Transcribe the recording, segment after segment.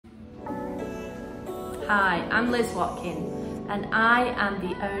Hi, I'm Liz Watkin and I am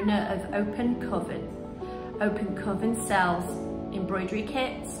the owner of Open Coven. Open Coven sells embroidery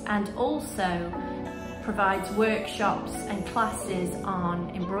kits and also provides workshops and classes on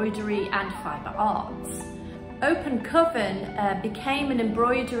embroidery and fibre arts. Open Coven became an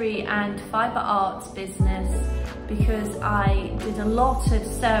embroidery and fibre arts business because I did a lot of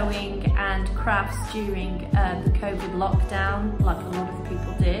sewing and crafts during the COVID lockdown, like a lot of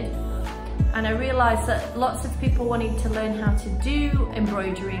people did. And I realised that lots of people wanted to learn how to do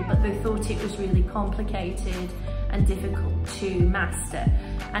embroidery, but they thought it was really complicated and difficult to master.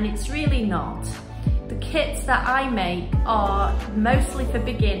 And it's really not. The kits that I make are mostly for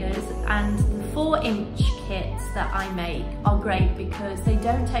beginners, and the 4-inch kits that I make are great because they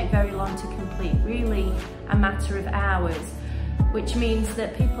don't take very long to complete, really a matter of hours, which means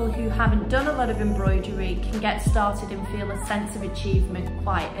that people who haven't done a lot of embroidery can get started and feel a sense of achievement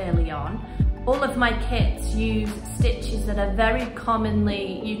quite early on. All of my kits use stitches that are very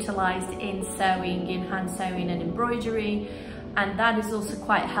commonly utilised in sewing, in hand sewing and embroidery, and that is also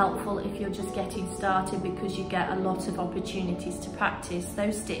quite helpful if you're just getting started because you get a lot of opportunities to practice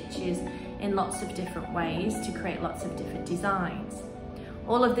those stitches in lots of different ways to create lots of different designs.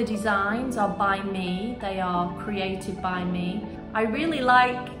 All of the designs are by me, they are created by me. I really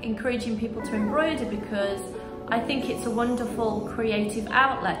like encouraging people to embroider because I think it's a wonderful creative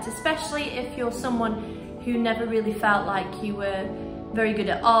outlet, especially if you're someone who never really felt like you were very good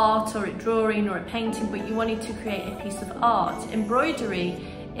at art or at drawing or at painting, but you wanted to create a piece of art. Embroidery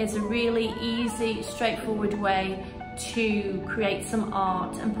is a really easy, straightforward way to create some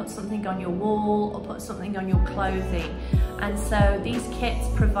art and put something on your wall or put something on your clothing. And so these kits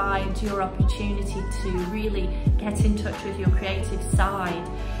provide your opportunity to really get in touch with your creative side.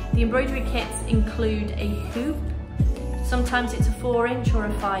 The embroidery kits include a hoop, sometimes it's a 4-inch or a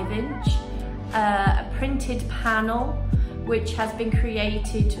 5-inch, a printed panel, which has been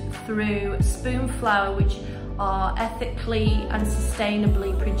created through spoon flower, which are ethically and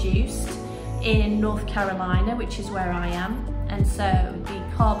sustainably produced in North Carolina, which is where I am, and so the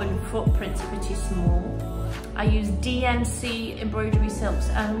carbon footprint's pretty small. I use DMC embroidery silks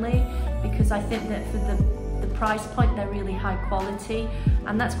only because I think that for the price point they're really high quality,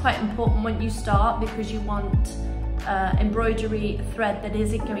 and that's quite important when you start because you want embroidery thread that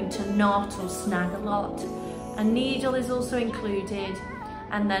isn't going to knot or snag a lot. A needle is also included,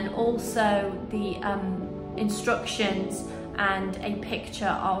 and then also the instructions and a picture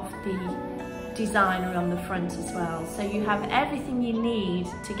of the designer on the front as well. So you have everything you need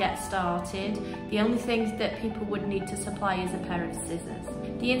to get started. The only thing that people would need to supply is a pair of scissors.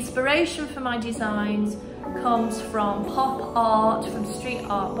 The inspiration for my designs comes from pop art, from street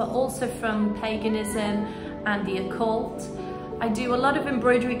art, but also from paganism and the occult. I do a lot of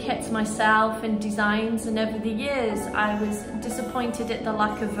embroidery kits myself and designs, and over the years I was disappointed at the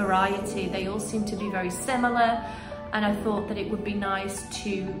lack of variety. They all seem to be very similar, and I thought that it would be nice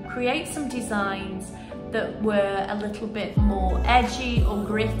to create some designs that were a little bit more edgy or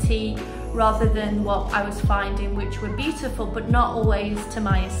gritty rather than what I was finding, which were beautiful but not always to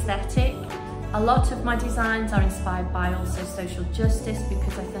my aesthetic. A lot of my designs are inspired by also social justice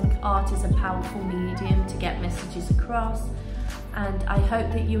because I think art is a powerful medium to get messages across. And I hope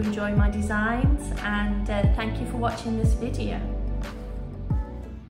that you enjoy my designs, and thank you for watching this video.